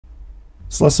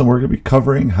This lesson we're going to be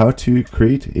covering how to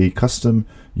create a custom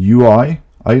UI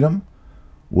item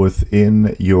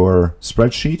within your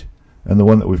spreadsheet, and the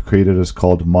one that we've created is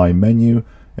called My Menu,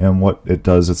 and what it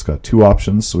does, it's got two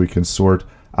options, so we can sort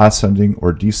ascending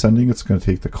or descending. It's going to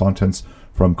take the contents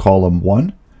from column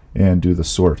 1 and do the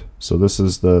sort. So this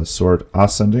is the sort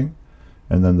ascending,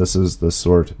 and then this is the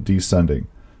sort descending.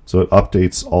 So it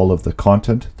updates all of the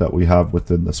content that we have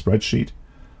within the spreadsheet.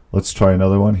 Let's try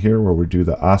another one here where we do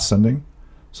the ascending.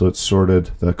 So it's sorted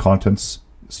the contents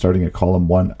starting at column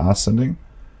 1 ascending,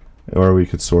 or we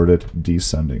could sort it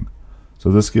descending.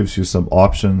 So this gives you some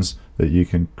options that you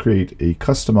can create a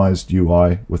customized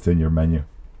UI within your menu.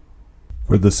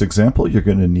 For this example, you're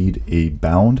going to need a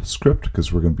bound script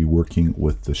because we're going to be working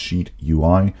with the sheet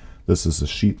UI. This is a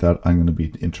sheet that I'm going to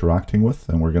be interacting with,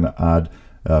 and we're going to add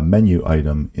a menu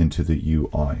item into the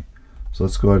UI. So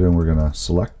let's go ahead and we're going to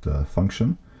select the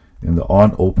function. And the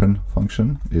onOpen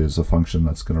function is a function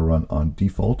that's going to run on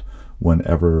default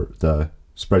whenever the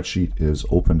spreadsheet is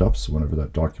opened up, so whenever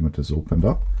that document is opened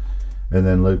up. And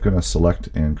then we're going to select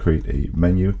and create a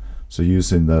menu. So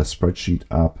using the Spreadsheet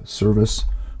App service,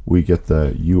 we get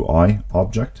the UI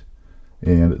object,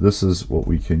 and this is what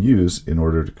we can use in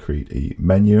order to create a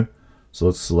menu. So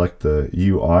let's select the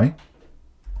UI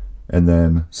and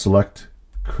then select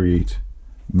Create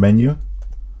Menu,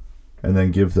 and then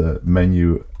give the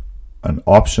menu an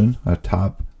option, a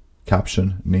tab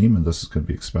caption name, and this is going to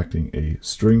be expecting a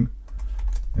string,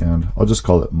 and I'll just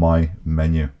call it My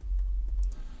Menu.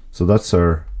 So that's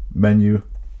our menu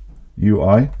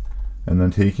UI, and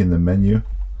then taking the menu,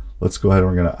 let's go ahead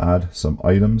and we're going to add some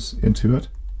items into it,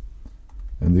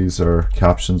 and these are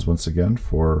captions once again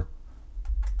for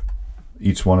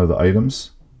each one of the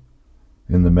items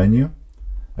in the menu.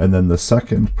 And then the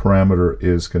second parameter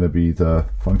is going to be the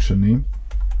function name.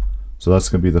 So that's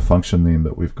going to be the function name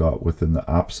that we've got within the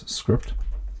apps script.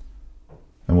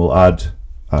 And we'll add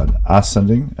an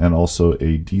ascending and also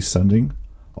a descending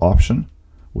option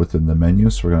within the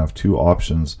menu. So we're going to have two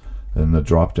options in the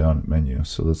drop-down menu.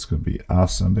 So that's going to be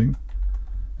ascending,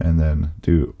 and then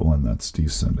do one that's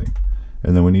descending.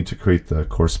 And then we need to create the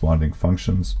corresponding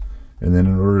functions. And then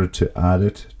in order to add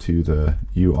it to the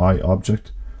UI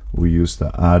object, we use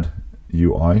the add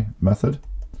UI method.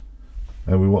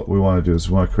 And what we want to do is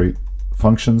we want to create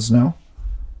functions now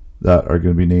that are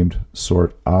going to be named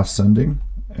sort ascending,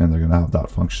 and they're going to have that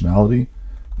functionality,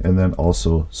 and then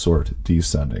also sort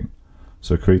descending.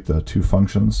 So create the two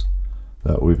functions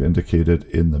that we've indicated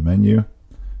in the menu.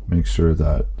 Make sure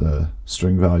that the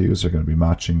string values are going to be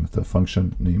matching the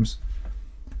function names,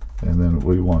 and then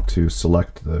we want to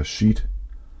select the sheet,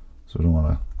 so we don't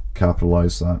want to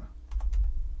capitalize that,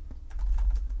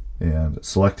 and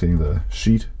selecting the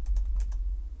sheet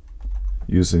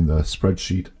using the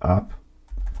Spreadsheet App,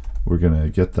 we're going to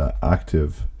get the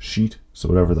active sheet. So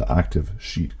whatever the active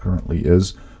sheet currently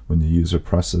is when the user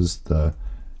presses the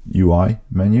UI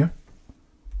menu.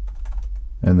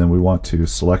 And then we want to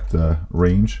select the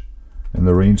range, and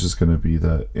the range is going to be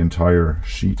the entire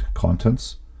sheet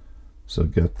contents. So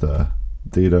get the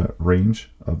data range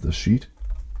of the sheet.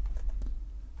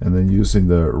 And then using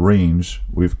the range,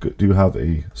 we do have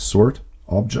a sort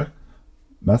object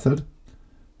method,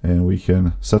 and we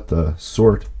can set the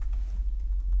sort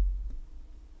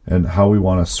and how we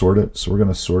want to sort it. So we're going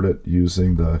to sort it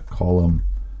using the column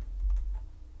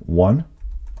 1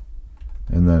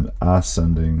 and then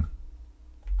ascending,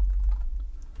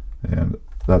 and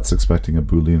that's expecting a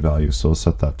Boolean value, so we'll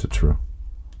set that to true.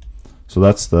 So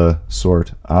that's the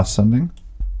sort ascending.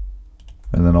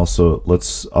 And then also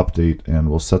let's update and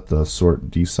we'll set the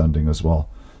sort descending as well.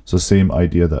 So same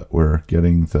idea that we're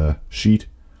getting the sheet,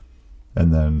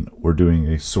 and then we're doing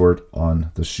a sort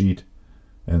on the sheet,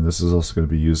 and this is also going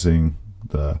to be using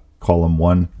the column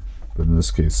 1, but in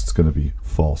this case it's going to be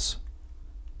false.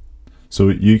 So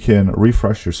you can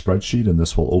refresh your spreadsheet and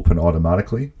this will open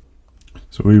automatically.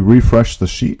 So we refresh the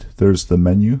sheet, there's the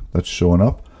menu that's showing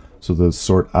up. So the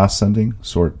sort ascending,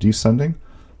 sort descending.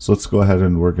 So let's go ahead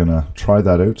and we're going to try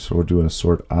that out. So we're doing a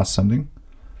sort ascending,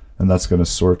 and that's going to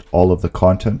sort all of the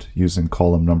content using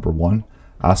column number 1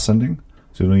 ascending.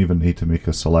 So you don't even need to make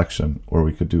a selection, or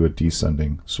we could do a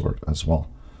descending sort as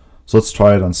well. So let's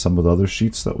try it on some of the other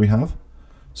sheets that we have.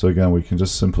 So again, we can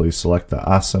just simply select the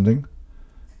ascending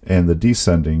and the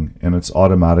descending, and it's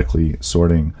automatically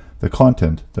sorting the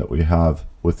content that we have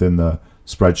within the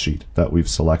spreadsheet that we've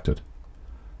selected.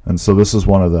 And so this is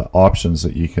one of the options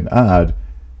that you can add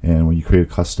and when you create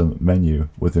a custom menu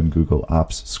within Google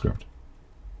Apps script.